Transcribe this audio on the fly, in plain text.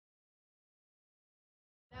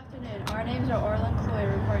Our names are Orla and Chloe,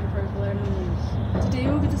 reporting for Balerno News. Today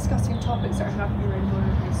we'll be discussing topics that are happening around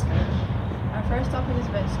Balerno High School. Our first topic is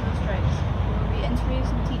about school strikes. We will be interviewing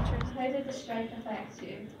some teachers. How did the strike affect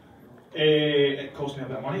you? It cost me a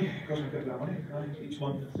bit of money. It cost me a bit of money each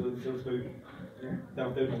month. So it's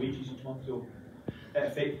about down my wages each month. So it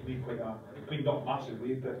affected me quite a. I mean, not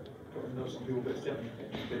massively, but not some people, but certainly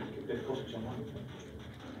it did cost me some money.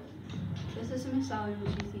 This is Miss Sally,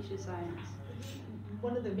 she teaches science.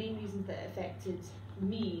 One of the main reasons that it affected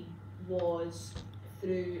me was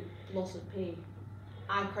through loss of pay.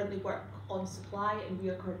 I currently work on supply and we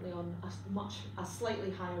are currently on a slightly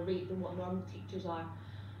higher rate than what normal teachers are,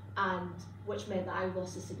 and which meant that I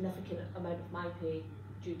lost a significant amount of my pay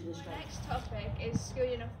due to the strike. Next topic is school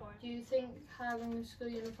uniform. Do you think having a school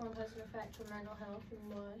uniform has an effect on mental health,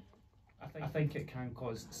 and why? I think it can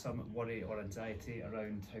cause some worry or anxiety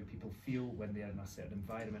around how people feel when they're in a certain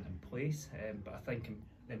environment and place, but I think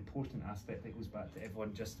the important aspect that goes back to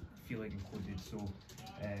everyone just feeling included. So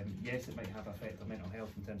yes, it might have an effect on mental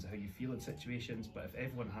health in terms of how you feel in situations, but if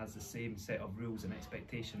everyone has the same set of rules and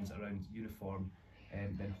expectations around uniform,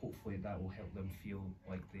 then hopefully that will help them feel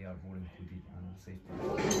like they are more included and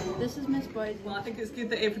safe. This is Miss Boyd. Well, I think it's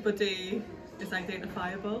good that everybody is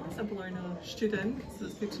identifiable as a Balerno student, so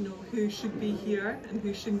it's good to know who should be here and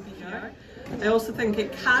who shouldn't be here. I also think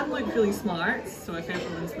it can look really smart, so if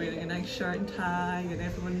everyone's wearing a nice shirt and tie and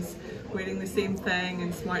everyone's wearing the same thing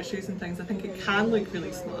and smart shoes and things, I think it can look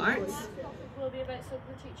really smart. Will be about Soak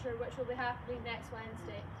the Teacher, which will be happening next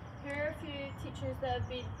Wednesday. Here are a few teachers that have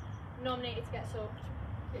been nominated to get soaked.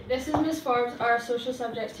 This is Miss Forbes, our social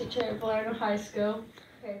subjects teacher at Balerno High School.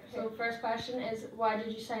 Okay. So first question is, why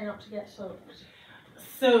did you sign up to get soaked?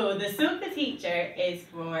 So the Soak the Teacher is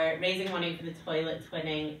for raising money for the Toilet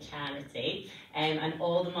Twinning charity, and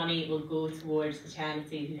all the money will go towards the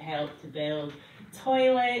charity who help to build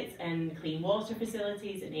toilets and clean water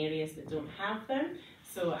facilities in areas that don't have them.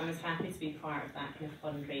 So I was happy to be part of that kind of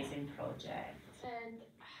fundraising project. And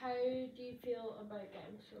how do you feel about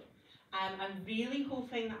getting soaked? I'm really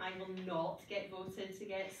hoping that I will not get voted to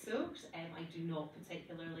get soaked. I do not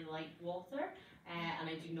particularly like water, and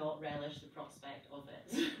I do not relish the prospect of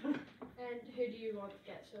it. And who do you want to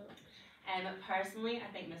get soaked? Personally,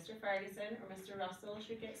 I think Mr. Ferguson or Mr. Russell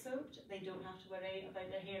should get soaked. They don't have to worry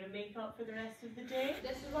about their hair and makeup for the rest of the day.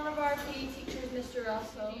 This is one of our PE teachers, Mr.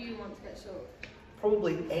 Russell. Do you want to get soaked?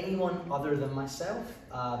 Probably anyone other than myself,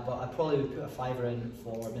 but I probably would put a fiver in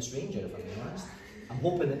for Miss Ranger, if I'm being honest. I'm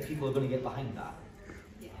hoping that people are going to get behind that.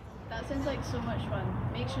 That sounds like so much fun.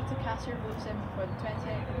 Make sure to cast your votes in before the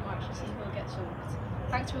 28th of March to see who will get soaked.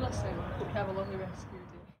 Thanks for listening. Hope you have a lovely rest of your day.